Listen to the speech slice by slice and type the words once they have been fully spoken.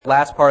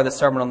Last part of the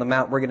Sermon on the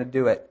Mount, we're going to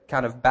do it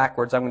kind of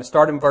backwards. I'm going to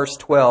start in verse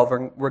 12,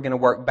 and we're going to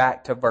work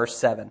back to verse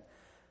 7.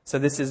 So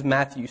this is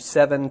Matthew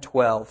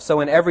 7:12.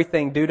 So in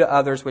everything, do to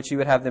others what you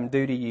would have them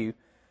do to you,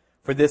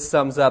 for this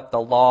sums up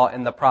the law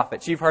and the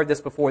prophets. You've heard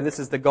this before. This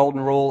is the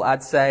golden rule.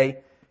 I'd say,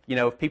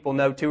 if people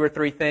know 2 or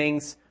 3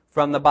 things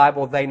from the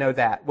Bible, they know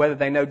that. Whether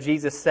they know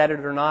Jesus said it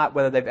or not,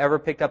 whether they've ever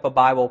picked up a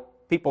Bible,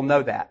 people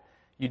know that.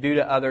 You do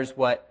to others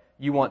what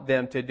you want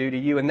them to do to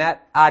you. And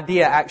that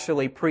idea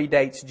actually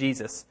predates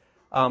Jesus.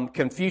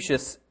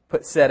 Confucius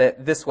said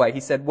it this way. He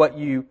said, what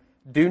you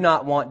do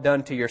not want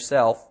done to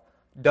yourself,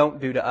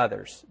 don't do to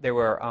others. There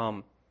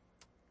were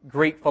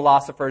Greek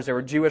philosophers, there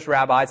were Jewish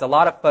rabbis. A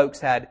lot of folks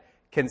had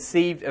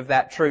conceived of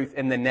that truth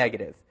in the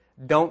negative.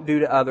 Don't do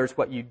to others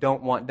what you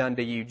don't want done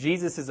to you.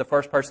 Jesus is the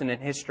first person in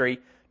history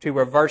to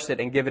reverse it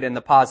and give it in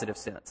the positive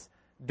sense.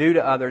 Do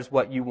to others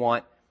what you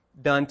want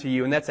done to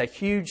you. And that's a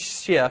huge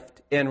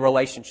shift in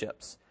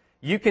relationships.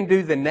 You can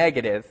do the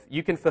negative.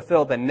 You can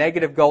fulfill the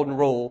negative golden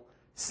rule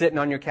sitting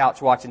on your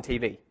couch watching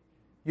TV.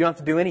 You don't have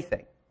to do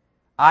anything.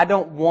 I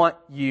don't want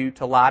you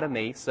to lie to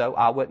me, so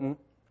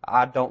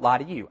I don't lie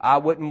to you. I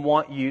wouldn't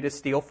want you to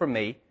steal from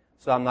me,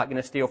 so I'm not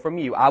going to steal from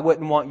you. I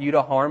wouldn't want you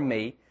to harm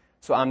me,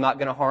 so I'm not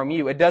going to harm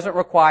you. It doesn't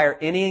require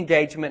any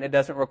engagement. It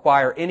doesn't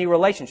require any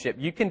relationship.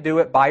 You can do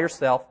it by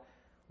yourself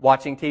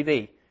watching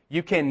TV.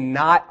 You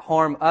cannot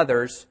harm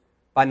others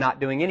by not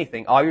doing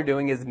anything. All you're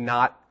doing is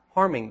not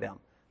harming them.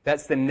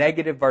 That's the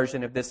negative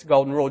version of this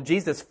golden rule.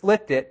 Jesus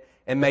flipped it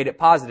and made it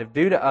positive.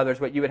 Do to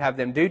others what you would have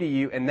them do to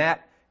you, and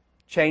that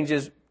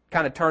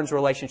kind of turns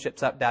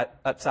relationships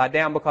upside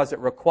down because it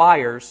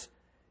requires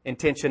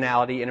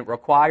intentionality and it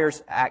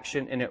requires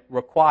action and it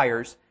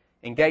requires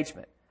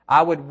engagement.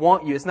 I would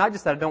want you, it's not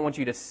just that I don't want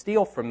you to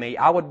steal from me,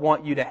 I would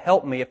want you to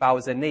help me if I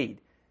was in need.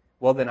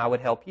 Well, then I would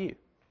help you.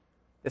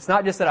 It's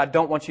not just that I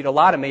don't want you to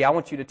lie to me, I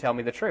want you to tell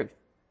me the truth.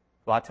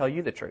 Well, I'll tell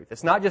you the truth.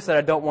 It's not just that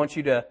I don't want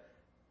you to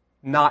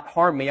not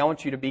harm me, I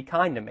want you to be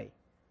kind to me.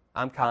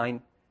 I'm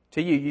kind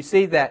to you. You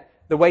see that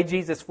the way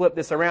Jesus flipped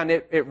this around,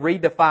 it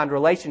redefined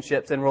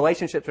relationships, and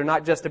relationships are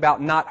not just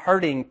about not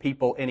hurting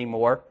people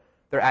anymore.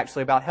 They're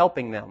actually about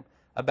helping them,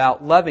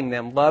 about loving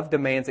them. Love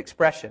demands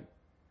expression.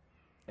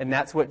 And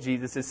that's what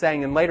Jesus is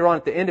saying. And later on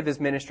at the end of his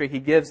ministry, he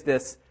gives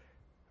this,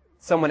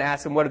 someone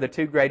asks him, what's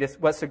the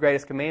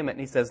greatest commandment?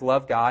 And he says,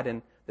 love God,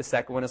 and the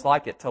second one is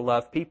like it, to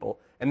love people.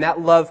 And that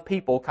love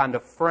people kind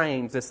of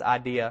frames this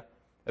idea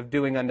of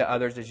doing unto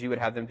others as you would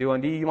have them do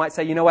unto you. You might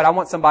say, you know what, I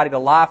want somebody to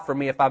lie for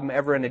me if I'm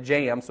ever in a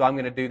jam, so I'm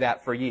going to do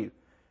that for you.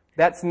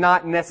 That's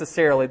not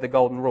necessarily the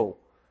golden rule.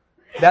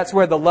 That's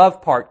where the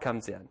love part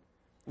comes in.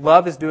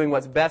 Love is doing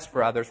what's best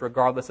for others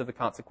regardless of the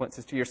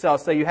consequences to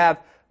yourself. So you have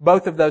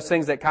both of those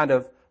things that kind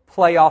of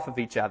play off of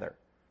each other.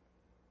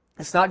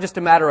 It's not just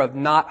a matter of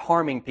not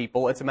harming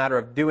people, it's a matter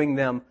of doing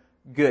them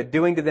good,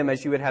 doing to them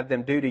as you would have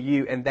them do to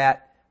you, and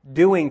that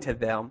doing to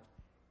them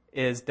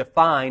is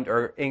defined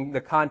or in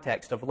the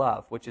context of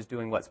love, which is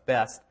doing what's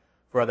best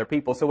for other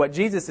people. So what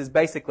Jesus is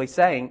basically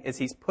saying is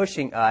he's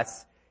pushing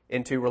us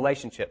into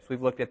relationships.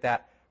 We've looked at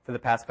that for the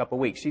past couple of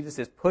weeks. Jesus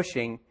is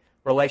pushing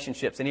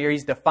relationships. And here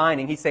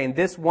he's saying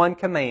this one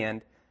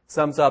command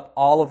sums up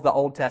all of the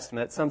Old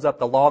Testament. It sums up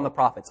the law and the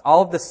prophets.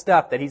 All of the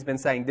stuff that he's been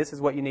saying, this is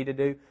what you need to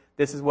do.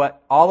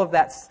 All of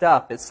that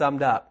stuff is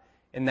summed up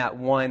in that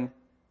one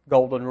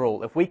golden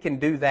rule. If we can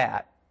do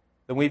that,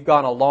 then we've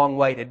gone a long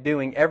way to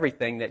doing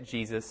everything that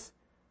Jesus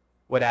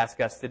would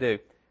ask us to do.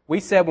 We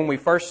said when we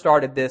first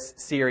started this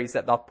series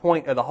that the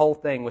point of the whole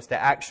thing was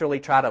to actually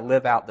try to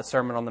live out the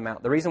Sermon on the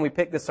Mount. The reason we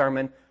picked this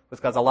sermon was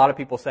because a lot of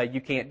people say you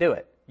can't do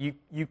it.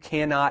 You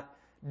cannot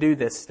do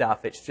this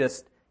stuff. It's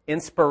just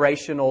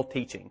inspirational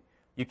teaching.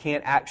 You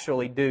can't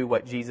actually do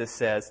what Jesus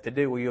says to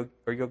do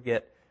or you'll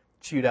get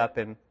chewed up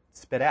and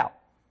spit out.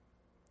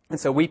 And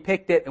so we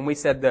picked it and we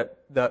said that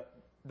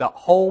the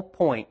whole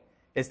point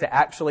is to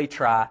actually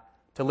try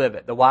to live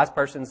it. The wise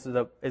person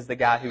is the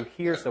guy who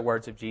hears the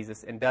words of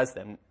Jesus and does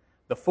them.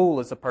 The fool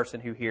is the person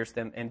who hears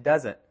them and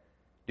doesn't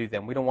do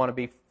them. We don't want to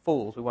be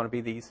fools. We want to be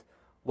these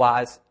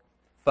wise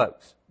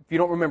folks. If you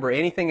don't remember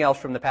anything else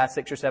from the past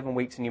 6 or 7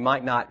 weeks, and you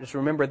might not, just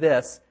remember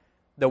this.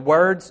 The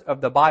words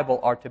of the Bible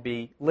are to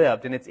be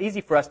lived. And it's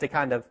easy for us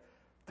to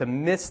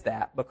miss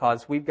that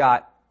because we've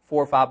got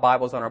 4 or 5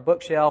 Bibles on our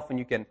bookshelf and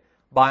you can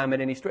buy them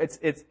at any store.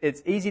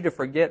 It's easy to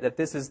forget that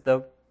this is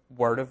the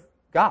Word of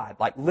God.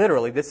 Like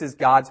literally, this is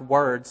God's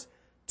words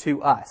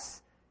to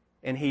us.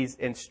 And He's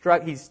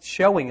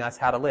showing us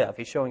how to live.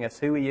 He's showing us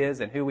who He is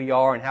and who we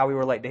are and how we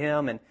relate to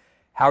Him and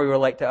how we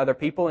relate to other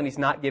people. And He's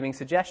not giving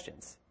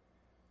suggestions.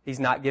 He's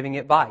not giving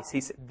advice.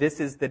 This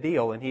is the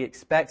deal. And He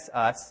expects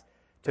us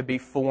to be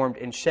formed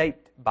and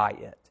shaped by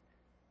it.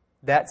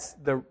 That's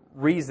the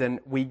reason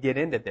we get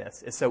into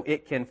this, is so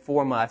it can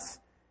form us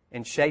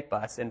and shape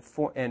us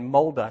and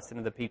mold us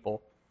into the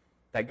people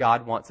that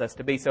God wants us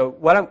to be. So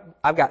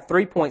I've got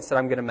 3 points that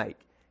I'm going to make.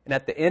 And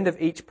at the end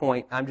of each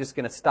point, I'm just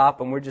going to stop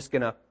and we're just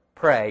going to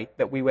pray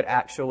that we would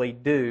actually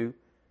do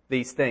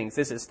these things.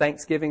 This is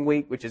Thanksgiving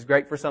week, which is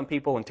great for some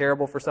people and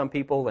terrible for some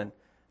people and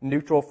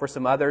neutral for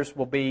some others.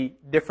 Will be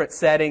different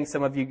settings.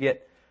 Some of you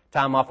get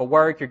time off of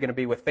work, you're going to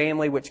be with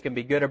family, which can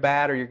be good or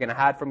bad, or you're going to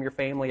hide from your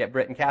family at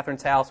Britt and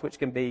Catherine's house, which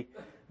can be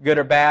good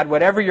or bad.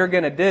 Whatever you're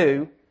going to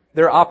do,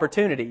 there are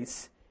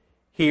opportunities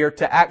here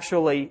to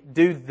actually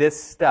do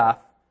this stuff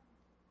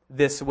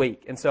this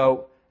week. And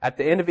so at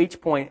the end of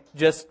each point,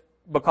 just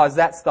because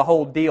that's the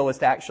whole deal is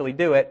to actually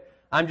do it,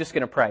 I'm just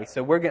going to pray.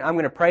 So I'm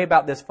going to pray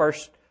about this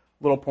first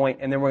little point,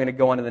 and then we're going to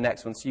go on to the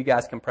next one so you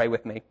guys can pray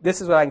with me.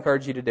 This is what I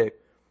encourage you to do.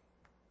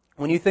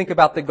 When you think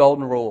about the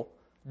golden rule,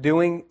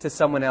 doing to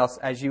someone else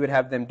as you would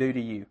have them do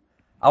to you,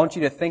 I want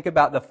you to think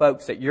about the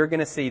folks that you're going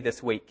to see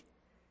this week.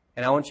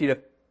 And I want you to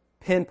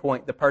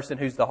pinpoint the person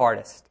who's the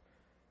hardest.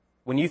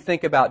 When you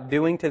think about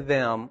doing to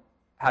them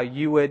how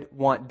you would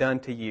want done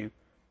to you,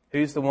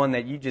 who's the one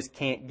that you just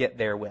can't get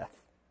there with?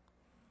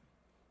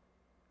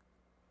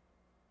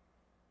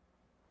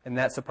 And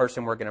that's the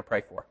person we're going to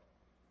pray for.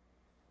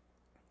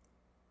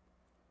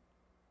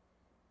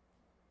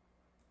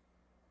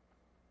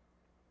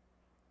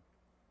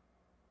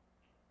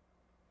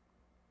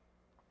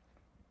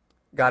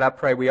 God, I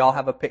pray we all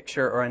have a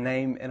picture or a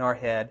name in our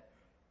head,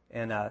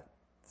 and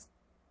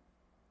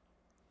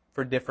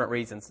for different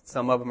reasons.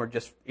 Some of them are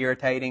just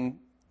irritating.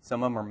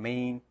 Some of them are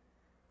mean.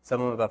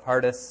 Some of them have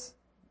hurt us.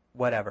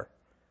 Whatever.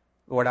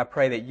 Lord, I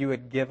pray that you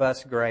would give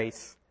us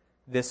grace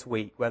this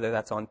week, whether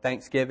that's on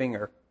Thanksgiving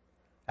or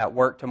at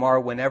work tomorrow,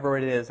 whenever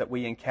it is that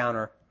we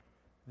encounter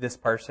this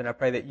person. I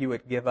pray that you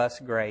would give us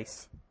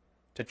grace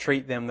to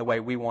treat them the way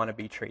we want to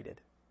be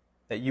treated.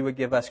 That you would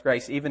give us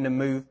grace even to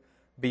move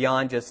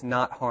beyond just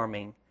not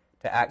harming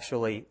to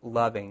actually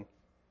loving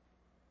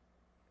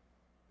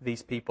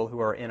these people who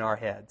are in our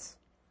heads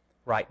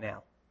right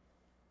now.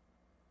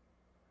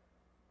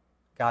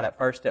 God, at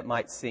first it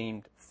might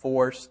seem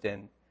forced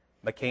and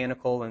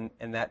mechanical,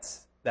 and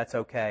that's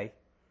okay.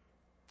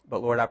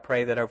 But Lord, I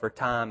pray that over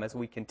time, as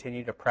we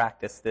continue to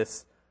practice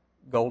this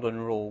golden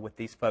rule with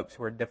these folks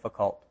who are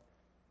difficult,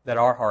 that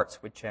our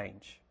hearts would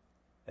change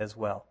as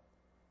well.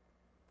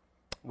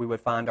 We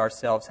would find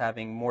ourselves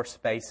having more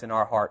space in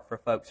our heart for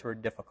folks who are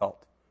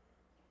difficult.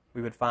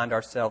 We would find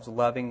ourselves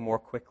loving more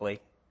quickly,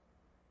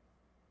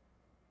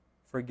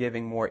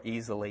 forgiving more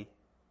easily,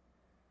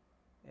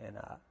 and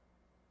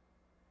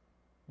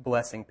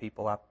blessing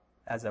people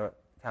as a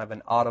kind of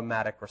an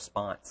automatic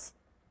response,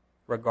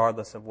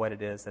 regardless of what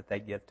it is that they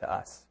give to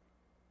us.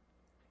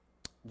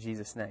 In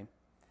Jesus' name,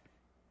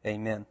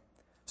 amen.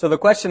 So the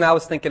question I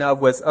was thinking of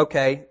was,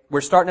 okay,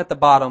 we're starting at the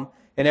bottom,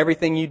 and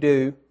everything you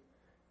do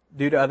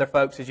to other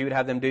folks as you would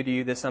have them do to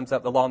you. This sums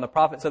up the law and the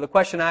prophets. So the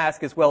question I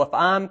ask is, well, if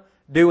I'm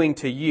doing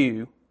to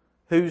you,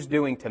 who's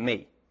doing to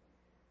me?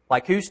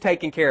 Like, who's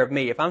taking care of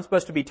me? If I'm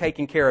supposed to be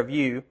taking care of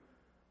you,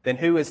 then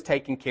who is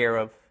taking care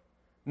of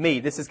me?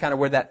 This is kind of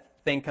where that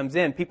thing comes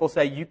in. People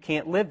say you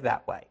can't live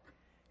that way.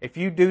 If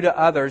you do to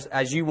others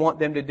as you want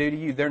them to do to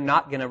you, they're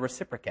not going to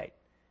reciprocate.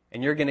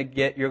 And you're going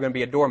to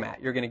be a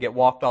doormat. You're going to get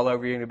walked all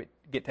over. You're going to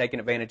get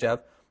taken advantage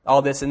of.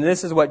 All this. And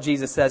this is what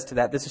Jesus says to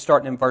that. This is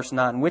starting in verse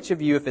 9. Which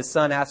of you, if his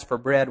son asks for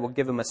bread, will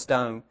give him a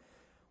stone?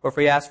 Or if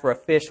he asks for a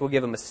fish, will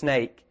give him a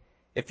snake?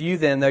 If you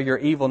then, though you're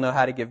evil, know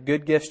how to give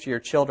good gifts to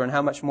your children,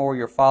 how much more will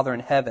your Father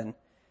in heaven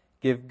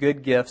give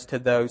good gifts to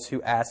those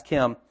who ask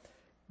him?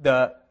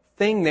 The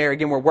thing there,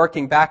 again, we're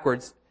working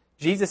backwards.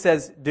 Jesus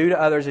says, do to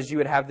others as you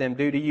would have them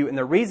do to you. And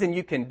the reason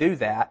you can do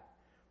that,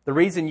 the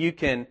reason you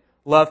can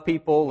love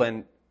people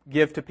and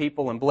give to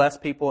people and bless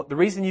people, the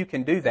reason you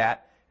can do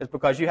that is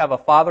because you have a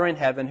Father in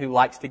heaven who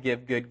likes to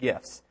give good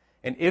gifts.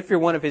 And if you're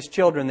one of his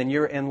children, then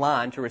you're in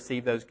line to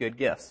receive those good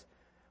gifts.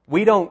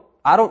 I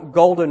don't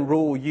golden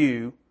rule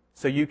you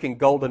so you can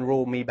golden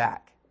rule me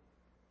back.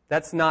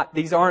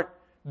 These aren't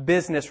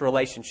business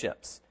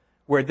relationships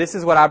where this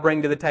is what I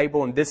bring to the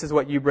table and this is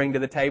what you bring to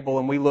the table,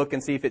 and we look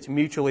and see if it's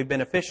mutually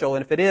beneficial.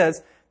 And if it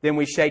is, then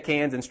we shake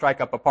hands and strike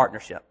up a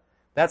partnership.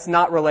 That's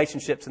not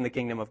relationships in the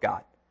kingdom of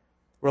God.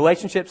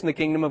 Relationships in the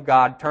kingdom of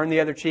God, turn the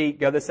other cheek,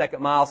 go the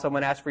second mile.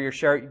 Someone asks for your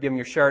shirt, you give them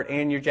your shirt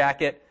and your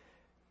jacket.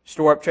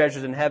 Store up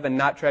treasures in heaven,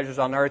 not treasures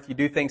on earth. You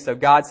do things so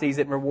God sees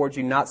it and rewards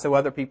you, not so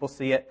other people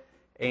see it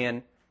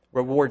and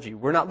reward you.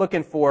 We're not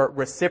looking for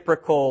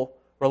reciprocal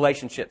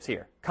relationships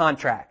here.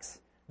 Contracts.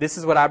 This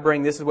is what I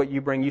bring, this is what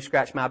you bring. You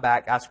scratch my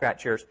back, I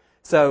scratch yours.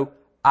 So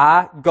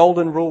I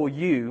golden rule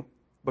you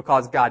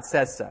because God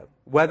says so,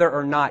 whether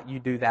or not you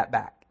do that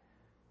back.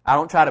 I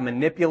don't try to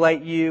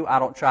manipulate you. I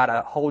don't try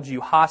to hold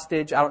you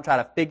hostage. I don't try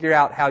to figure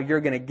out how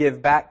you're going to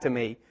give back to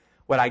me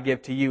what I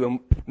give to you. And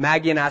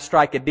Maggie and I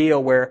strike a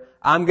deal where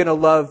I'm going to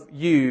love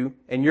you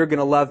and you're going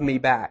to love me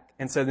back.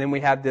 And so then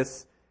we have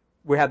this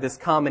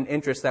common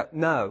interest that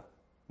no,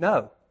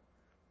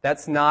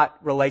 that's not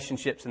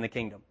relationships in the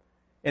kingdom.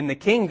 In the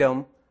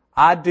kingdom,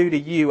 I do to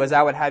you as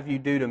I would have you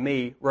do to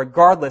me,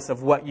 regardless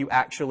of what you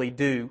actually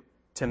do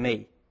to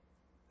me.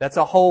 That's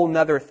a whole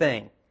nother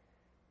thing.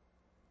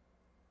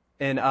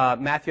 In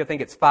Matthew, I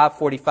think it's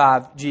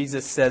 5:45,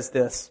 Jesus says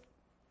this.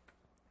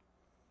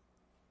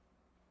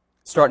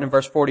 Starting in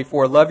verse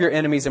 44, love your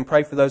enemies and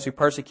pray for those who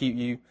persecute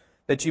you,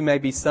 that you may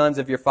be sons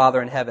of your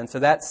Father in heaven. So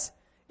that's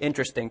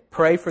interesting.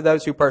 Pray for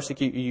those who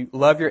persecute you.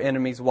 Love your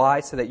enemies.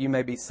 Why? So that you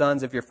may be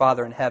sons of your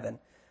Father in heaven.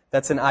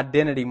 That's an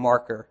identity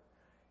marker.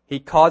 He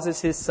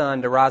causes His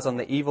sun to rise on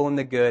the evil and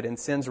the good and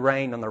sends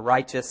rain on the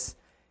righteous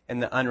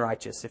and the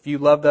unrighteous. If you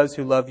love those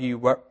who love you,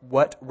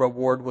 what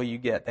reward will you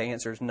get? The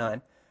answer is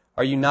none.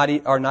 Are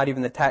not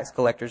even the tax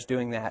collectors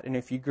doing that? And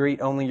if you greet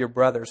only your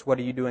brothers, what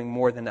are you doing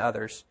more than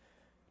others?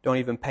 Don't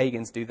even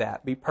pagans do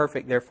that. Be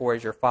perfect, therefore,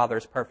 as your Father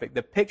is perfect.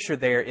 The picture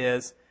there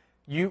is,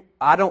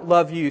 I don't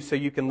love you so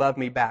you can love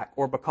me back,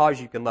 or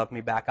because you can love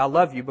me back. I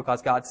love you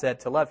because God said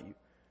to love you.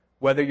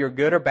 Whether you're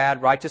good or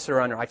bad, righteous or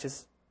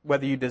unrighteous,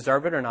 whether you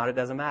deserve it or not, it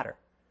doesn't matter.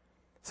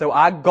 So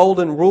I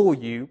golden rule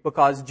you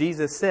because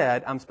Jesus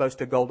said I'm supposed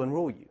to golden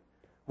rule you.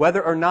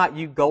 Whether or not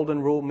you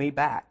golden rule me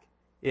back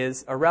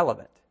is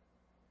irrelevant.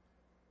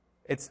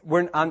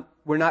 We're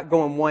not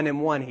going 1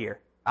 and 1 here.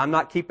 I'm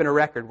not keeping a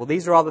record. Well,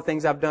 these are all the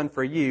things I've done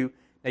for you.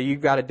 Now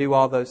you've got to do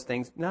all those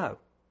things. No,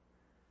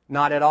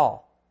 not at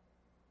all.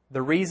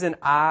 The reason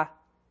I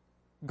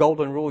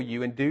golden rule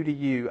you and do to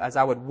you as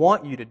I would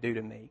want you to do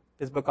to me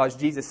is because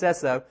Jesus says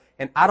so,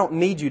 and I don't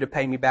need you to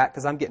pay me back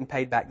because I'm getting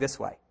paid back this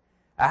way.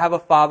 I have a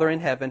Father in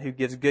heaven who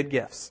gives good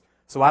gifts,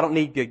 so I don't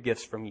need good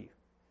gifts from you.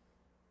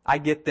 I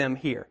get them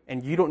here,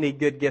 and you don't need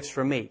good gifts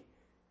from me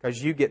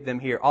because you get them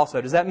here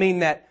also. Does that mean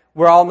that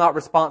we're all not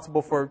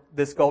responsible for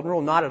this golden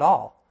rule? Not at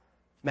all.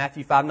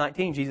 Matthew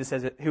 5:19, Jesus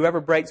says that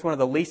whoever breaks one of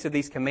the least of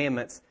these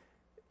commandments,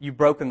 you've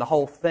broken the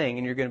whole thing,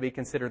 and you're going to be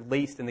considered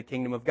least in the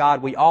kingdom of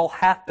God. We all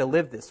have to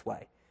live this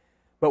way,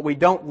 but we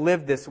don't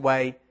live this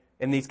way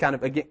in these kind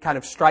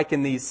of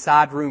striking these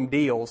side room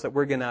deals that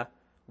we're going to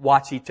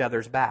watch each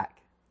other's back.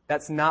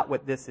 That's not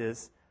what this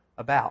is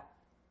about.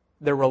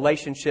 The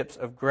relationships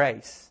of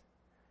grace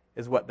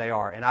is what they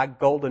are. And I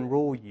golden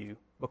rule you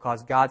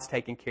because God's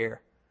taking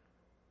care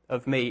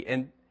of me.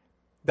 And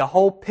the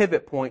whole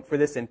pivot point for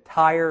this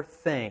entire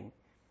thing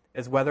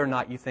is whether or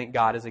not you think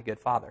God is a good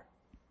Father.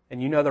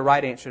 And you know the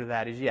right answer to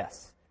that is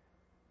yes.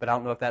 But I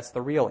don't know if that's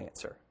the real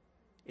answer.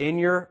 In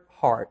your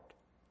heart,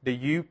 do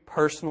you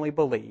personally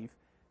believe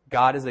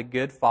God is a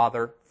good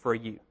Father for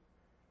you?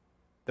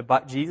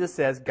 Jesus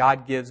says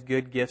God gives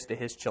good gifts to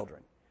His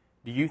children.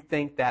 Do you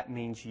think that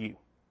means you?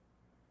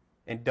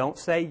 And don't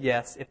say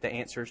yes if the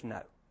answer is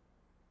no.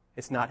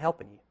 It's not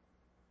helping you.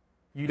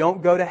 You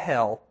don't go to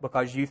hell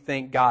because you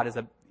think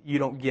you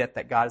don't get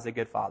that God is a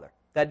good Father.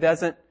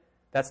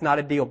 That's not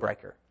a deal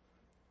breaker.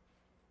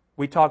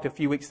 We talked a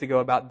few weeks ago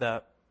about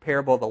the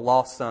parable of the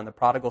lost son, the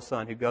prodigal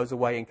son who goes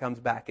away and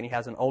comes back, and he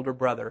has an older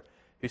brother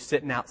who's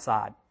sitting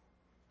outside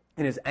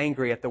and is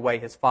angry at the way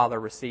his father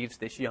receives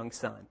this young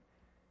son.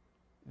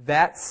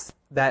 That's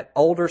that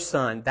older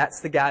son.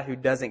 That's the guy who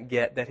doesn't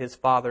get that his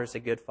father is a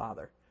good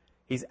father.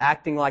 He's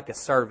acting like a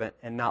servant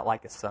and not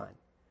like a son.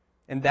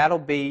 And that'll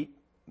be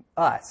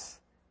us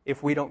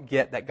if we don't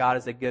get that God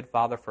is a good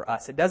Father for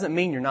us. It doesn't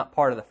mean you're not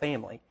part of the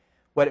family.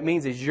 What it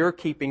means is you're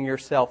keeping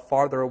yourself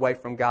farther away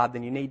from God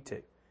than you need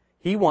to.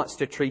 He wants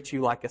to treat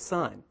you like a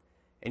son,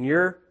 and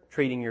you're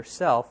treating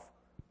yourself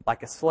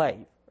like a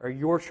slave, or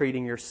you're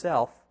treating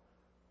yourself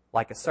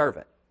like a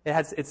servant.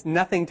 It's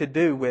nothing to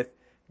do with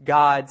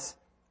God's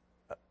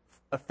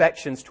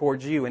affections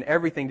towards you and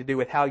everything to do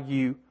with how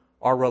you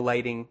are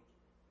relating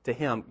to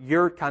Him.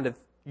 You're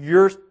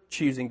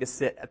choosing to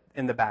sit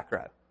in the back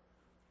row.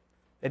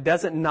 It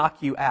doesn't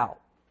knock you out.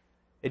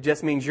 It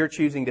just means you're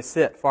choosing to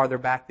sit farther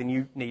back than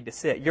you need to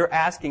sit. You're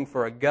asking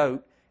for a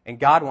goat, and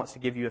God wants to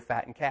give you a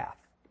fattened calf.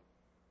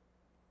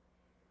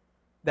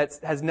 That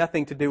has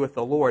nothing to do with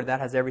the Lord.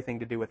 That has everything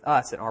to do with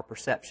us and our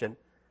perception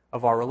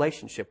of our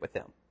relationship with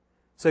Him.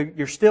 So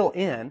you're still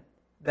in.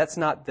 That's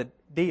not the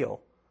deal.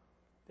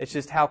 It's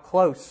just how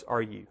close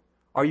are you?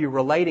 Are you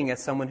relating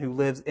as someone who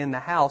lives in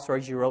the house,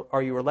 or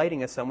are you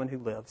relating as someone who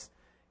lives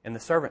in the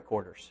servant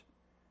quarters?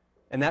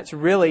 And that's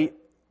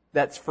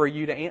for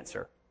you to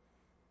answer.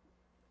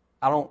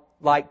 I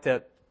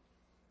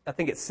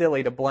think it's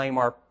silly to blame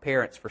our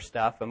parents for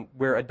stuff, and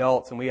we're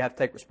adults and we have to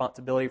take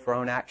responsibility for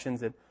our own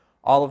actions and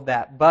all of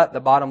that. But the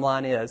bottom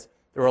line is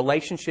the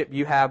relationship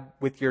you have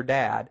with your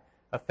dad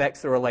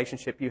affects the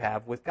relationship you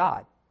have with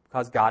God,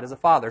 because God is a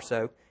Father.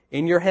 So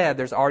in your head,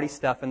 there's already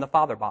stuff in the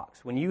Father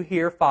box. When you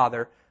hear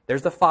Father,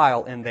 there's a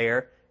file in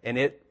there, and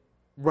it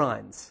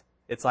runs.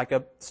 It's like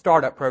a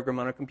startup program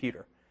on a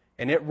computer.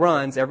 And it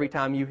runs every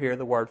time you hear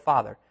the word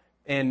Father.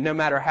 And no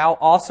matter how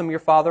awesome your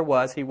father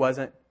was, he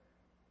wasn't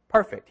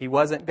perfect. He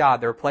wasn't God.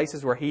 There were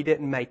places where he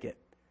didn't make it,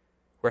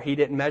 where he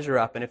didn't measure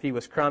up. And if he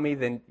was crummy,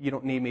 then you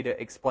don't need me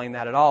to explain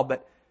that at all.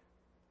 But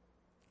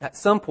at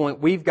some point,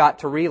 we've got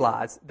to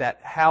realize that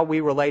how we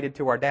related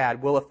to our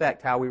dad will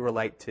affect how we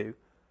relate to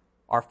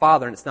our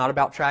Father. And it's not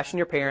about trashing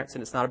your parents,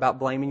 and it's not about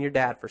blaming your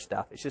dad for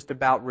stuff. It's just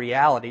about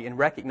reality and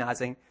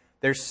recognizing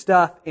there's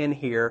stuff in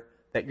here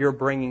that you're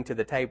bringing to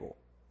the table.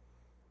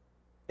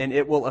 And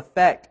it will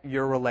affect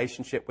your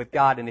relationship with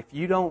God. And if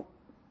we don't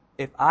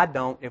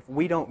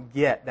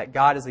get that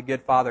God is a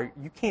good Father,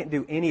 you can't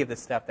do any of the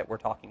stuff that we're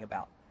talking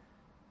about,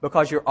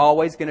 because you're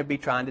always going to be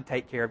trying to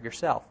take care of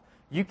yourself.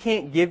 You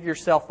can't give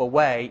yourself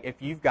away if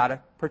you've got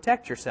to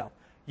protect yourself.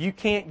 You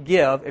can't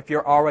give if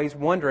you're always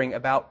wondering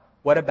about,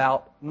 what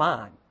about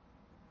mine?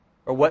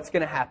 Or what's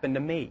going to happen to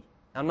me?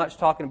 I'm not just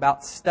talking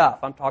about stuff.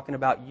 I'm talking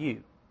about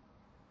you.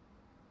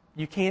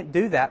 You can't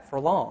do that for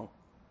long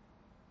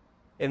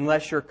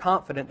unless you're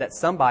confident that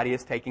somebody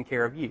is taking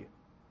care of you.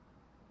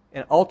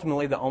 And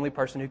ultimately, the only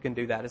person who can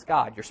do that is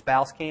God. Your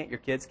spouse can't, your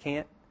kids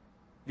can't,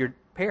 your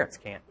parents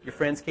can't, your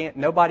friends can't.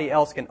 Nobody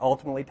else can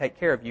ultimately take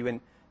care of you. And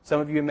some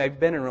of you may have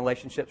been in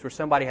relationships where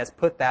somebody has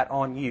put that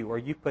on you or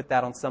you put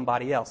that on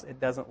somebody else. It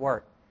doesn't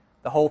work.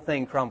 The whole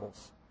thing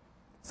crumbles.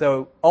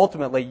 So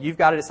ultimately, you've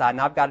got to decide,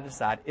 and I've got to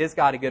decide, is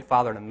God a good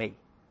father to me?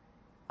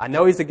 I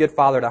know He's a good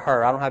father to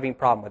her. I don't have any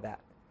problem with that.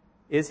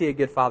 Is He a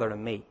good father to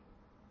me?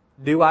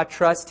 Do I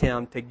trust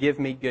Him to give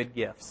me good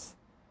gifts?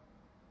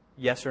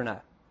 Yes or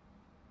no?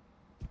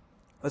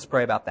 Let's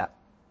pray about that.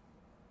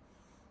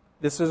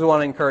 This is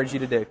what I encourage you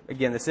to do.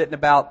 Again, this isn't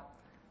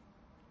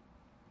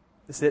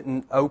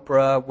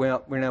Oprah.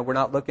 We're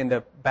not looking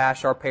to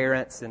bash our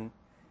parents and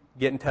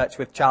get in touch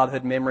with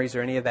childhood memories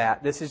or any of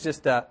that. This is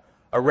just a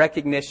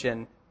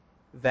recognition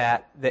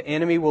that the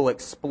enemy will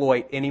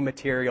exploit any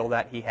material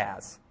that he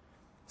has.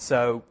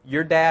 So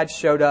your dad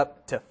showed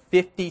up to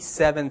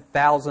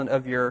 57,000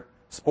 of your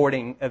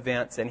sporting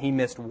events and he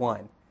missed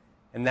one.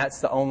 And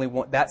that's the only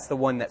one, that's the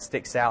one that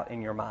sticks out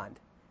in your mind.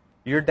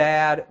 Your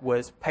dad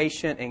was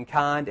patient and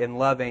kind and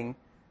loving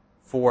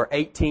for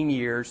 18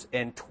 years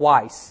and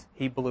twice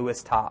he blew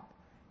his top.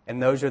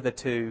 And those are the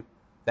two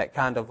that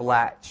kind of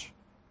latch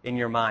in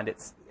your mind.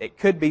 It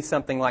could be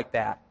something like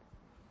that.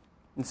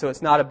 And so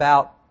it's not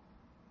about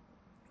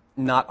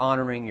not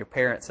honoring your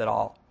parents at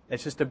all.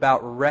 It's just about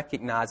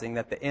recognizing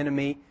that the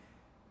enemy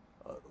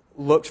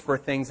looks for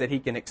things that he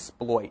can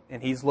exploit.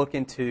 And he's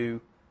looking to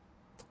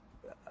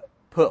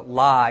put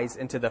lies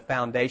into the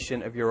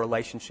foundation of your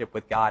relationship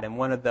with God. And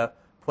one of the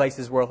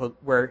places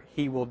where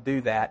he will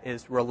do that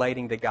is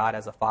relating to God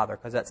as a father,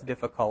 because that's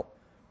difficult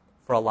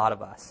for a lot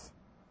of us.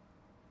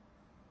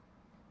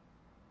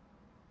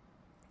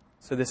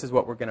 So this is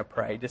what we're going to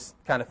pray. Just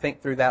kind of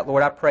think through that.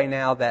 Lord, I pray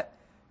now that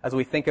as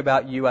we think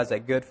about you as a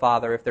good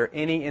father, if there are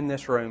any in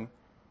this room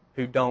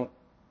who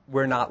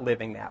we're not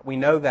living that. We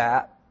know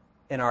that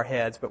in our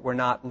heads, but we're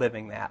not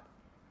living that.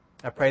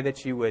 I pray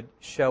that you would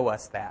show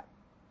us that.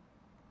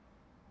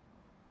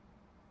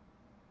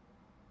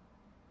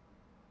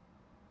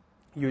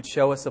 You would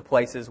show us the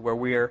places where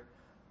we're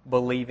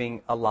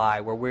believing a lie,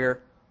 where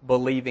we're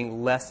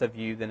believing less of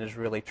you than is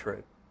really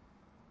true.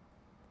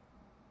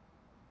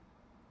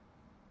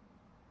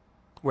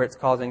 Where it's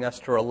causing us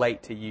to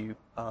relate to you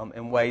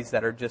in ways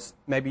that are just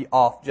maybe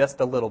off just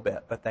a little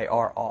bit, but they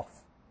are off.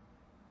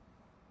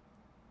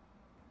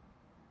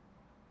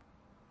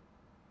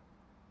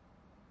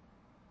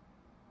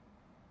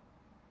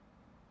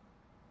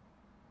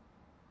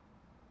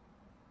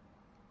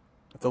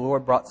 If the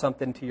Lord brought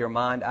something to your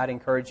mind, I'd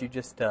encourage you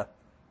just to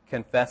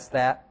confess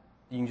that.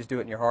 You can just do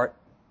it in your heart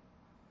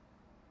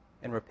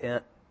and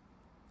repent,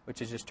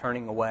 which is just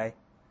turning away,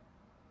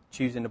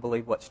 choosing to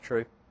believe what's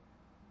true.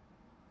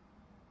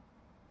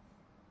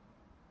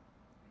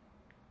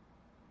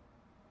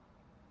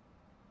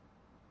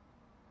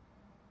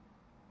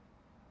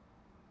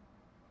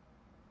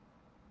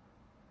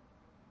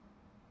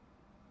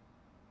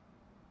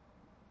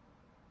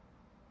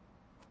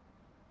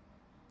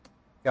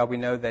 God, we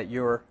know that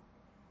your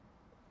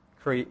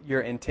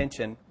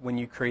intention when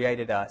you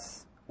created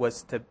us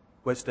was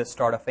to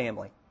start a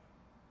family.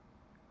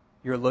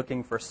 You're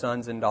looking for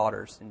sons and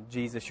daughters. And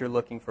Jesus, you're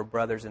looking for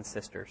brothers and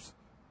sisters.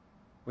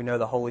 We know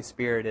the Holy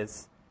Spirit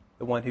is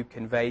the one who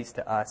conveys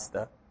to us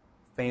the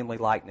family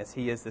likeness.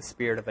 He is the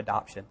spirit of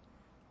adoption.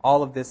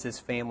 All of this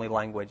is family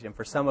language. And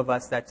for some of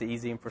us, that's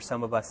easy. And for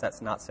some of us,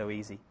 that's not so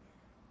easy.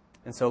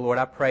 And so, Lord,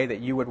 I pray that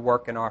you would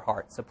work in our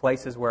hearts. The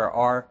places where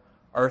our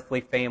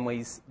earthly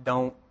families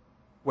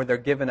where they're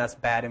giving us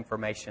bad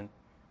information.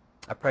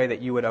 I pray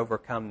that you would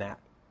overcome that.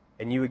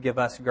 And you would give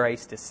us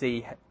grace to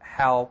see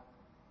how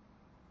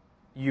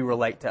you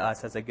relate to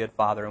us as a good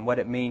father and what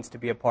it means to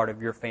be a part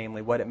of your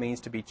family, what it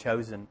means to be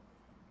chosen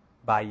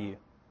by you.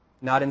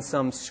 Not in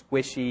some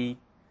squishy,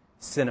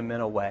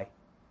 sentimental way,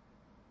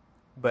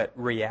 but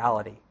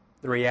reality.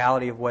 The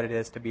reality of what it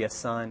is to be a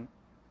son,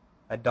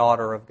 a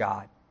daughter of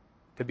God,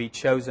 to be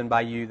chosen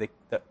by you,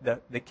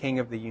 the King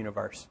of the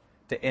universe,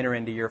 to enter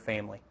into your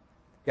family.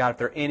 God, if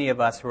there are any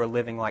of us who are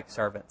living like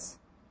servants,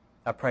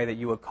 I pray that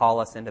you would call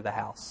us into the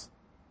house,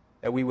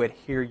 that we would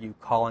hear you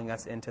calling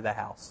us into the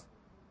house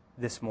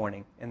this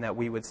morning, and that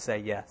we would say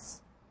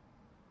yes.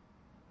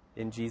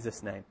 In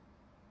Jesus' name,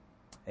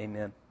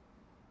 amen.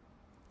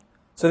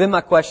 So then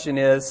my question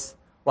is,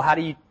 well, how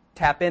do you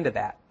tap into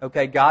that?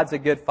 Okay, God's a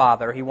good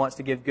father. He wants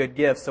to give good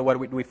gifts. So what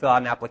do we fill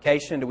out an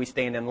application? Do we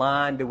stand in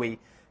line? Do we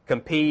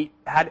compete?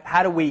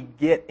 How do we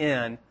get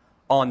in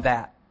on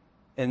that?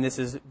 And this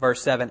is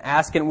verse 7.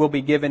 Ask and it will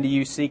be given to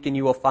you. Seek and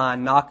you will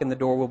find. Knock and the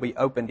door will be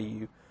open to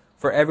you.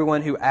 For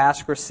everyone who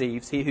asks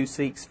receives. He who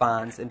seeks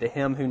finds. And to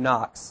him who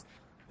knocks,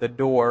 the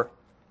door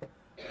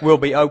will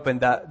be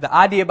opened. The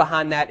idea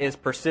behind that is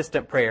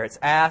persistent prayer. It's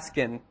ask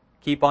and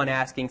keep on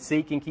asking.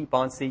 Seek and keep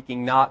on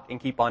seeking. Knock and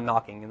keep on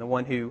knocking. And the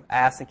one who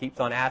asks and keeps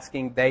on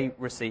asking, they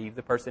receive.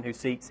 The person who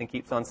seeks and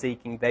keeps on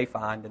seeking, they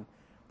find. And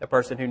The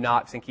person who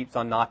knocks and keeps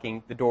on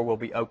knocking, the door will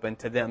be open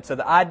to them. So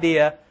the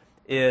idea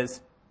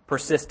is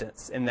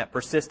persistence, and that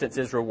persistence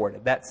is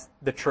rewarded. That's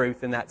the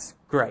truth, and that's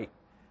great.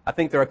 I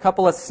think there are a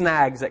couple of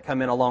snags that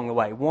come in along the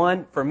way.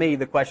 One, for me,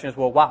 the question is,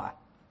 well, why?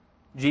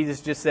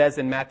 Jesus just says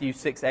in Matthew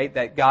 6:8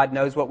 that God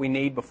knows what we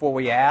need before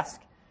we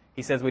ask.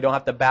 He says we don't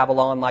have to babble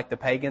on like the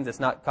pagans. It's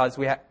not because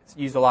we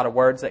use a lot of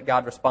words that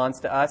God responds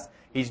to us.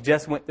 He's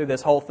just went through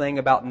this whole thing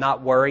about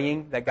not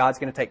worrying, that God's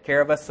going to take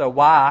care of us. So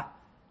why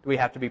do we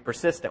have to be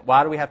persistent?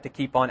 Why do we have to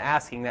keep on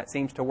asking? That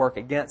seems to work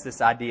against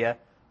this idea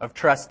of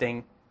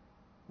trusting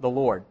the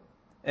Lord.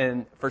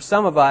 And for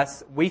some of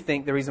us, we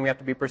think the reason we have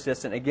to be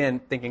persistent, again,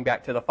 thinking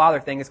back to the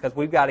Father thing, is because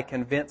we've got to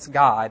convince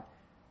God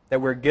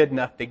that we're good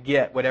enough to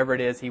get whatever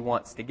it is He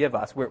wants to give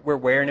us. We're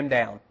wearing Him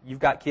down. You've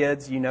got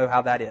kids, you know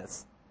how that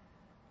is.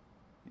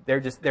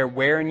 They're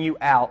wearing you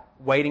out,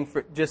 waiting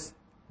for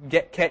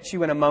catch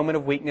you in a moment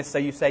of weakness so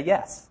you say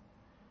yes.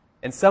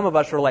 And some of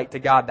us relate to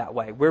God that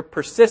way. We're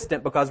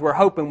persistent because we're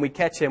hoping we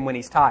catch Him when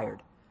He's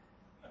tired.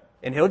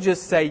 And He'll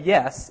just say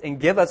yes and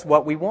give us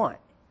what we want.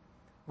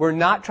 We're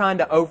not trying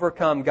to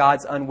overcome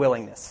God's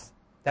unwillingness.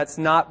 That's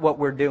not what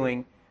we're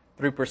doing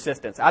through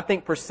persistence. I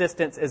think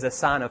persistence is a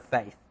sign of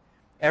faith.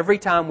 Every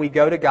time we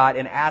go to God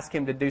and ask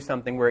Him to do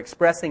something, we're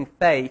expressing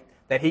faith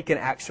that He can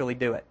actually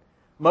do it.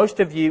 Most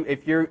of you,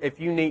 if you're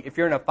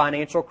in a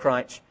financial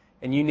crunch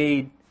and you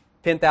need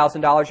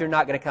 $10,000, you're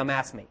not going to come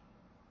ask me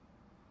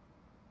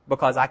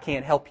because I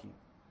can't help you.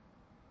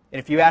 And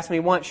if you ask me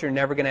once, you're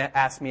never going to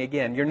ask me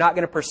again. You're not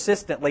going to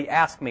persistently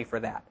ask me for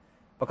that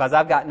because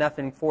I've got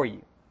nothing for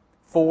you.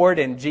 Ford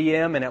and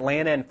GM and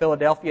Atlanta and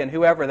Philadelphia and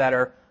whoever that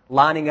are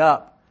lining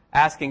up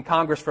asking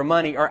Congress for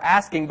money are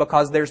asking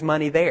because there's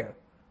money there.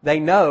 They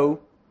know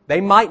they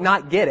might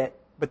not get it,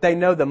 but they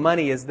know the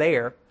money is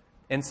there,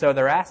 and so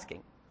they're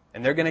asking.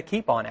 And they're going to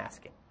keep on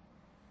asking.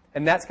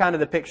 And that's kind of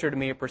the picture to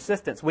me of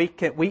persistence.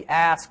 We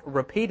ask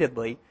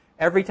repeatedly.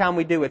 Every time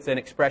we do, it's an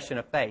expression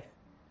of faith.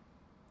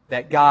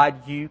 That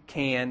God, you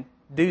can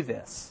do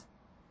this.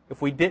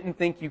 If we didn't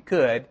think you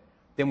could,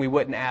 then we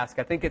wouldn't ask.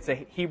 I think it's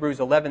Hebrews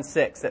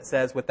 11:6 that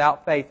says,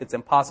 without faith, it's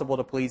impossible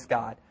to please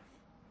God.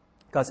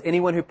 Because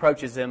anyone who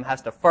approaches Him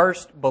has to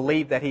first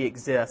believe that He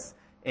exists,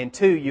 and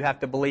two, you have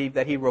to believe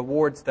that He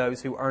rewards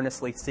those who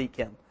earnestly seek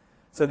Him.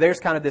 So there's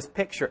kind of this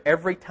picture.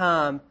 Every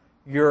time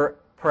you're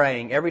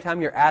praying, every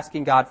time you're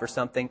asking God for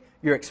something,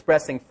 you're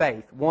expressing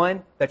faith.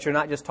 One, that you're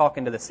not just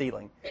talking to the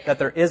ceiling, that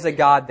there is a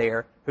God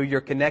there who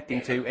you're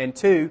connecting to, and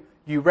two,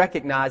 you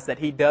recognize that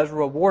He does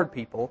reward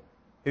people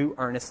who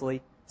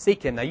earnestly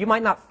seek Him. Now, you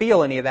might not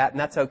feel any of that, and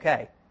that's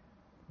okay,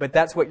 but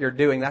that's what you're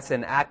doing. That's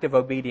an act of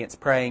obedience,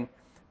 praying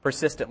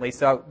persistently.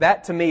 So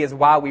that, to me, is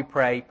why we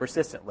pray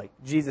persistently.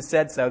 Jesus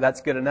said so.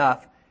 That's good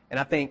enough. And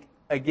I think,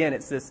 again,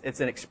 it's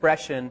an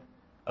expression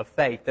of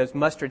faith. Those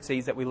mustard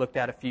seeds that we looked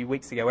at a few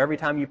weeks ago. Every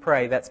time you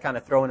pray, that's kind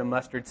of throwing a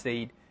mustard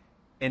seed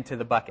into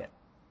the bucket.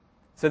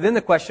 So then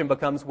the question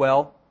becomes,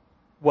 well,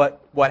 what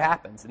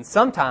happens? And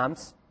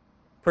sometimes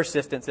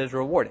persistence is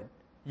rewarded.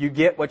 You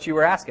get what you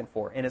were asking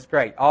for, and it's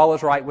great. All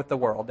is right with the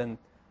world, and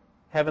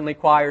heavenly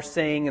choirs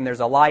sing, and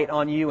there's a light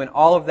on you, and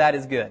all of that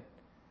is good.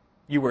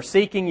 You were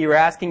seeking, you were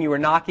asking, you were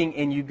knocking,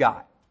 and you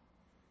got.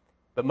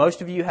 But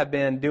most of you have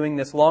been doing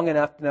this long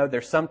enough to know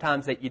there's some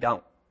times that you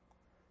don't.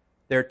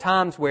 There are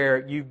times where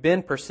you've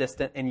been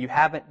persistent and you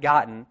haven't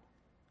gotten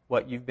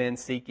what you've been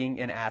seeking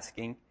and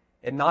asking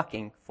and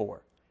knocking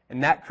for.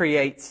 And that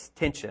creates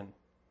tension.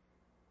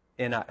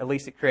 And at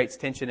least it creates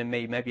tension in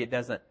me. Maybe it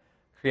doesn't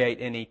create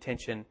any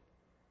tension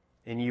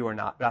in you or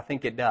not, but I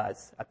think it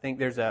does. I think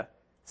there's a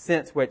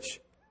sense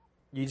which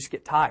you just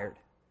get tired.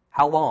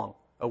 How long?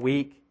 A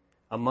week?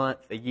 A month?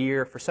 A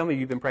year? For some of you,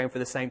 you've been praying for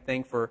the same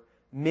thing for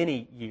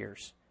many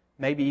years.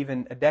 Maybe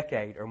even a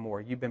decade or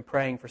more. You've been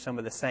praying for some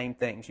of the same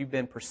things. You've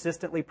been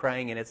persistently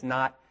praying and it's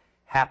not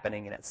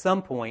happening. And at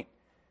some point,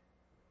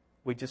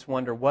 we just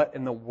wonder what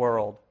in the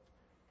world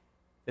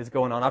is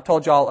going on. I've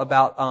told y'all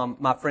about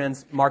my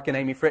friends Mark and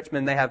Amy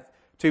Fritchman. They have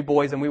 2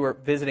 boys and we were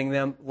visiting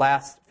them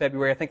last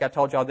February. I think I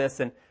told y'all this.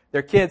 And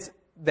their kids,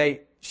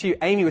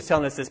 Amy was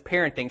telling us this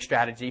parenting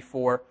strategy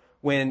for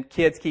when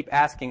kids keep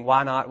asking,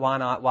 why not, why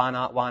not, why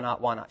not, why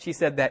not, why not. She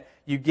said that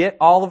you get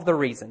all of the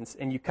reasons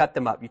and you cut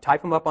them up. You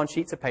type them up on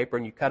sheets of paper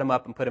and you cut them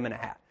up and put them in a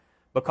hat.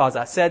 Because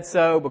I said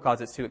so, because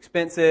it's too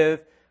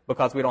expensive,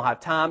 because we don't have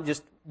time,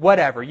 just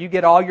whatever. You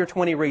get all your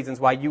 20 reasons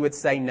why you would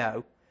say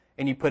no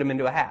and you put them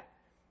into a hat.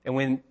 And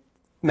when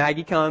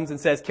Maggie comes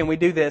and says, can we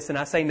do this? And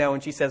I say no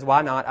and she says,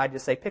 why not? I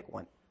just say, pick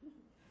one.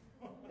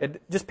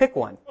 Just pick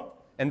one.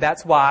 And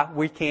that's why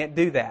we can't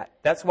do that.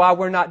 That's why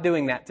we're not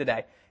doing that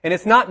today. And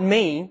it's not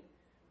mean.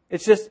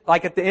 It's just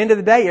like at the end of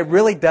the day, it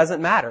really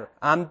doesn't matter.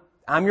 I'm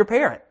your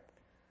parent.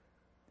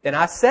 And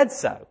I said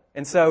so.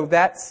 And so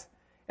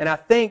and I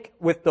think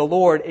with the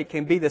Lord, it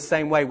can be the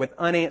same way with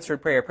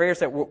unanswered prayer. Prayers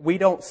that we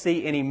don't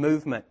see any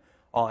movement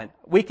on.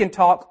 We can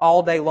talk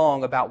all day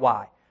long about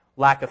why.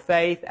 Lack of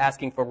faith,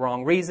 asking for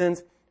wrong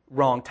reasons,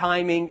 wrong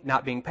timing,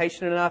 not being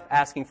patient enough,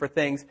 asking for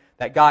things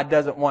that God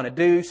doesn't want to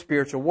do,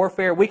 spiritual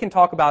warfare. We can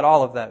talk about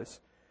all of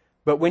those.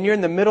 But when you're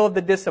in the middle of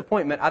the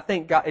disappointment, I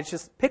think God, it's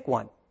just pick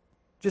one.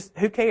 Just,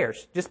 who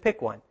cares? Just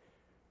pick one.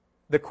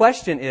 The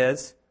question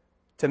is,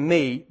 to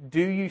me,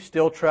 do you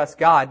still trust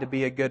God to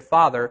be a good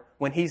father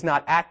when He's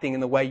not acting in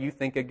the way you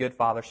think a good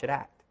father should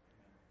act?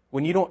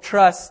 When you don't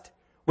trust,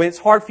 when it's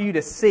hard for you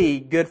to see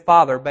good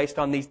father based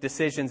on these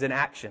decisions and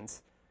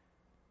actions,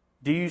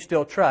 do you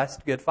still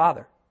trust good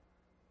father?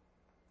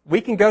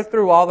 We can go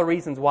through all the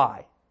reasons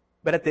why,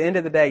 but at the end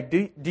of the day,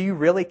 do you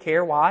really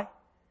care why?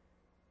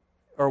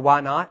 Or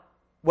why not?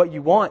 What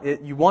you want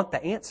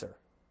the answer,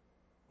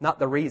 not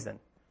the reason.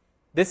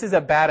 This is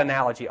a bad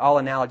analogy. All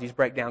analogies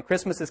break down.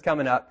 Christmas is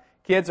coming up.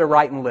 Kids are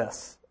writing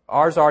lists.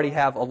 Ours already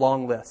have a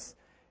long list.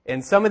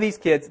 And some of these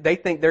kids, they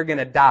think they're going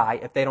to die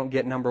if they don't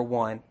get number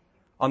 1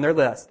 on their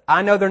list.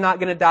 I know they're not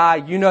going to die.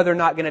 You know they're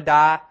not going to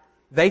die.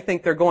 They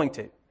think they're going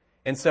to.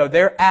 And so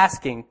they're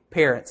asking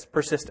parents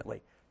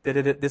persistently,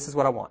 this is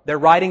what I want. They're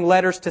writing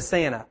letters to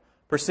Santa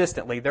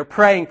persistently. They're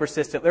praying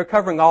persistently. They're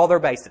covering all their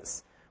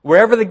bases.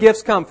 Wherever the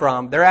gifts come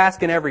from, they're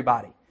asking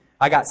everybody.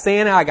 I got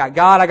Santa, I got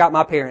God, I got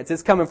my parents.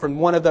 It's coming from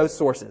one of those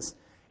sources.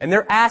 And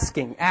they're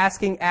asking. And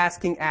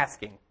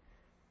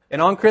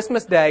on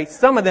Christmas Day,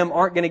 some of them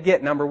aren't going to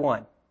get number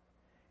 1.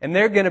 And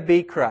they're going to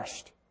be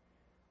crushed.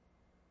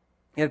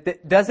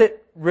 Does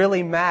it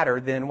really matter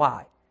then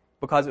why?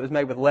 Because it was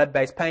made with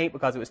lead-based paint,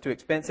 because it was too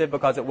expensive,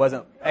 because it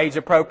wasn't age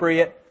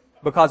appropriate,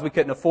 because we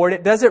couldn't afford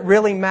it. Does it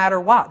really matter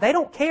why? They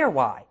don't care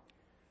why.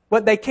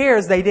 What they care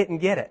is they didn't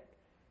get it.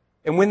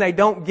 And when they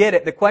don't get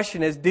it, the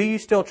question is, do you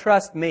still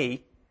trust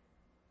me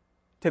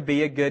to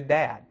be a good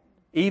dad?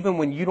 Even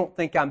when you don't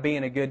think I'm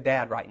being a good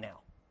dad right now.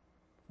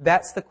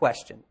 That's the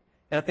question.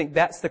 And I think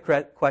that's the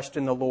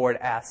question the Lord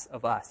asks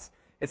of us.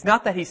 It's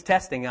not that He's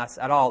testing us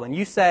at all. And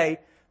you say,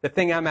 the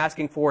thing I'm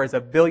asking for is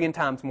 1,000,000,000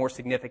 times more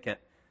significant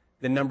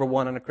than number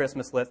 1 on a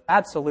Christmas list.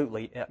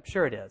 Absolutely. I'm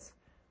sure it is.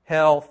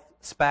 Health,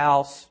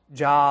 spouse,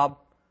 job,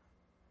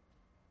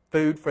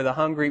 food for the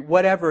hungry,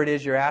 whatever it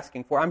is you're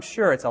asking for. I'm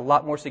sure it's a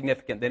lot more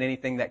significant than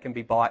anything that can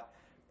be bought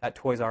at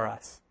Toys R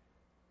Us.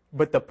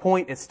 But the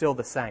point is still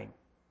the same.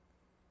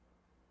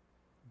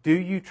 Do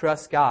you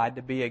trust God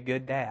to be a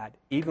good dad,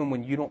 even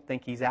when you don't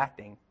think He's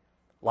acting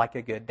like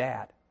a good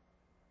dad?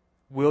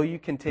 Will you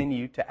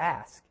continue to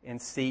ask and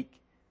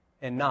seek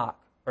and knock?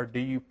 Or do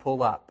you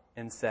pull up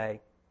and say,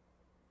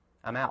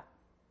 I'm out?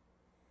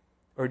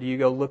 Or do you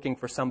go looking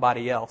for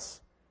somebody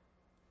else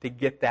to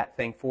get that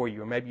thing for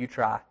you? Or maybe you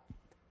try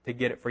to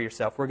get it for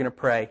yourself. We're going to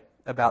pray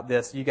about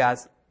this. You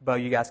guys, Bo,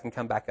 you guys can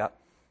come back up.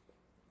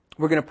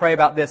 We're going to pray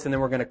about this and then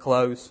we're going to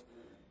close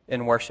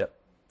in worship.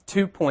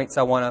 2 points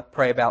I want to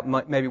pray about.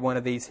 Maybe one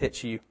of these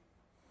hits you.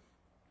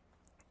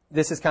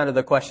 This is kind of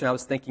the question I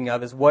was thinking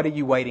of, is what are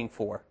you waiting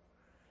for?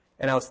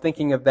 And I was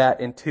thinking of that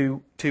in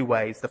two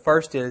ways. The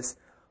first is,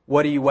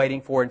 what are you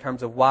waiting for in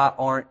terms of why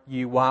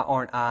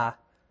aren't I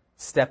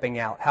stepping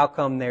out? How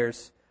come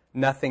there's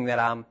nothing that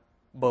I'm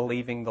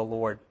believing the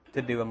Lord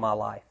to do in my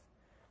life?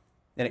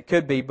 And it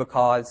could be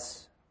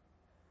because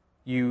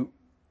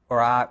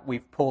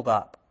we've pulled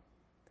up.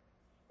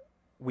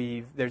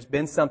 There's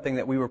been something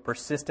that we were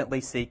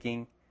persistently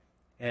seeking,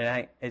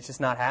 and it's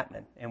just not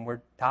happening, and we're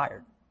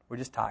tired. We're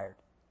just tired.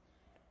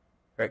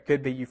 Or it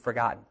could be you've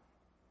forgotten.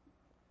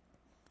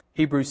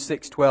 Hebrews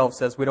 6:12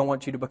 says, we don't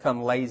want you to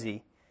become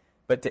lazy,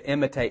 but to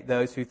imitate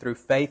those who through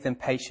faith and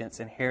patience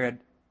inherit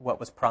what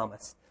was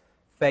promised.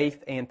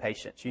 Faith and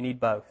patience. You need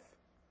both.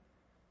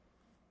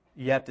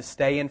 You have to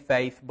stay in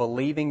faith,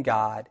 believing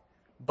God,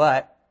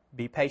 but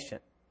be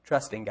patient,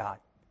 trusting God.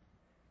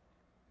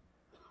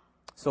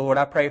 So Lord,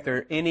 I pray if there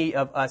are any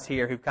of us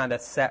here who've kind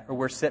of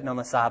we're sitting on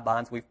the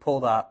sidelines, we've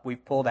pulled up,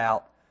 we've pulled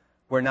out,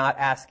 we're not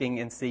asking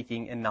and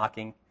seeking and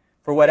knocking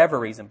for whatever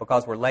reason,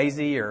 because we're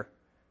lazy or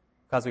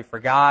because we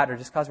forgot or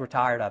just because we're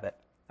tired of it.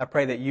 I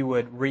pray that you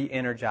would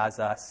re-energize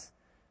us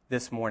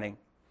this morning.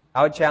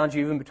 I would challenge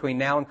you even between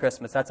now and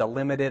Christmas, that's a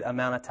limited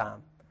amount of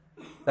time,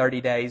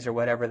 30 days or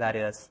whatever that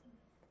is.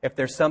 If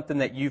there's something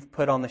that you've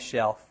put on the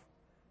shelf,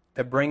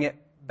 to bring it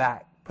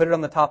back, put it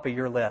on the top of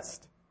your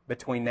list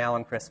between now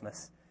and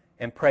Christmas.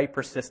 And pray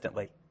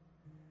persistently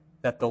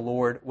that the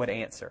Lord would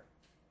answer.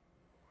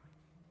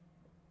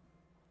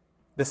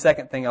 The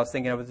second thing I was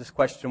thinking of with this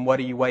question, what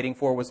are you waiting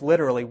for, was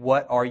literally,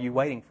 what are you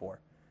waiting for?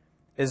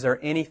 Is there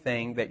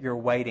anything that you're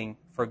waiting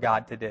for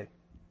God to do?